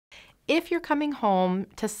if you're coming home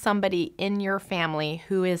to somebody in your family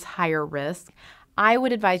who is higher risk, I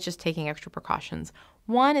would advise just taking extra precautions.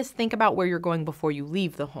 One is think about where you're going before you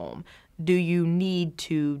leave the home. Do you need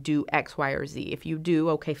to do X, Y, or Z? If you do,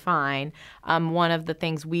 okay, fine. One of the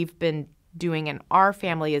things we've been doing in our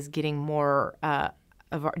family is getting more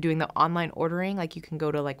doing the online ordering. Like you can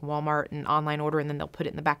go to like Walmart and online order, and then they'll put it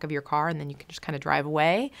in the back of your car, and then you can just kind of drive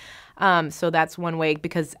away. So that's one way,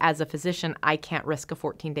 because as a physician, I can't risk a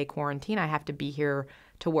 14-day quarantine. I have to be here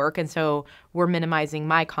to work. And so we're minimizing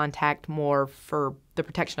my contact more for the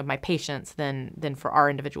protection of my patients than for our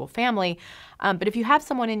individual family. But if you have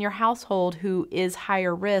someone in your household who is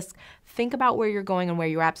higher risk, think about where you're going and where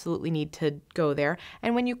you absolutely need to go there.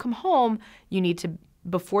 And when you come home, you need to,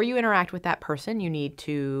 before you interact with that person, you need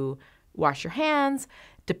to wash your hands.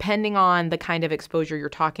 Depending on the kind of exposure you're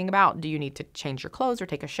talking about, do you need to change your clothes or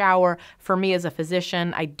take a shower? For me as a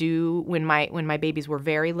physician, I do, when my babies were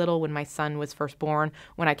very little, when my son was first born,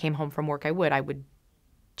 when I came home from work, I would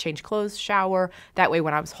change clothes, shower. That way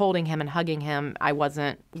when I was holding him and hugging him, I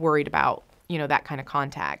wasn't worried about, that kind of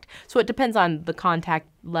contact. So it depends on the contact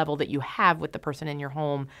level that you have with the person in your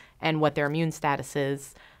home and what their immune status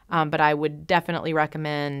is. But I would definitely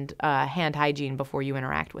recommend hand hygiene before you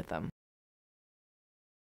interact with them.